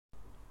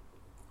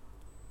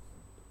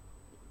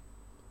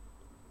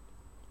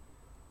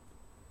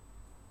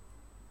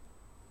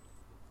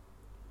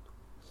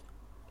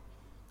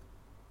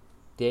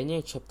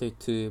Daniel chapter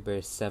 2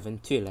 verse 7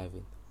 to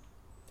 11.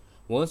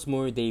 Once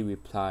more they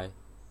reply,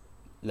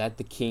 let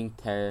the king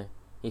tell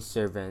his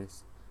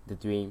servants the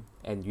dream,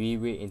 and we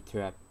will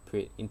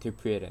interpret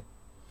it.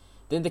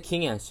 Then the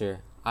king answered,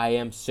 I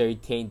am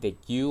certain that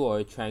you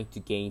are trying to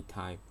gain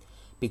time,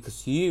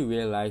 because you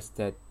realize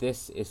that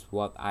this is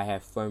what I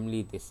have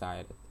firmly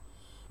decided.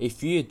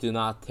 If you do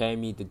not tell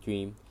me the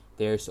dream,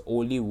 there is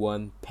only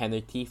one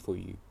penalty for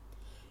you.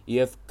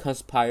 You have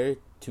conspired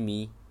to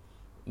me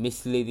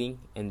misleading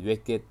and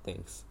wicked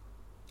things,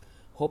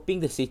 hoping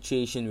the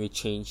situation will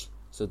change.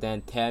 So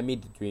then tell me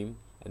the dream,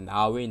 and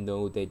I will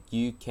know that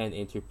you can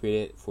interpret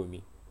it for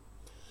me.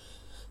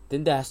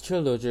 Then the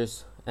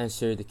astrologers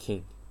answered the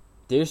king,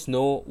 there is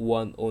no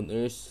one on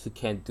earth who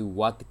can do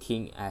what the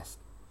king asks.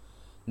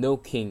 No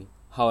king,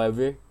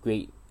 however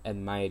great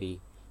and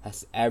mighty,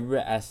 has ever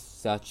asked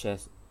such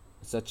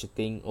a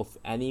thing of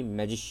any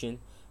magician,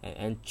 an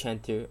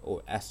enchanter,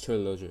 or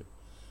astrologer.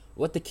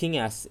 What the king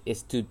asks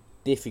is too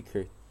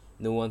difficult.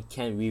 No one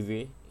can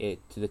reveal it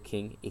to the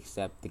king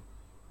except the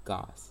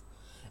gods,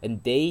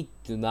 and they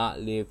do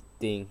not live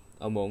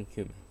among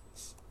humans.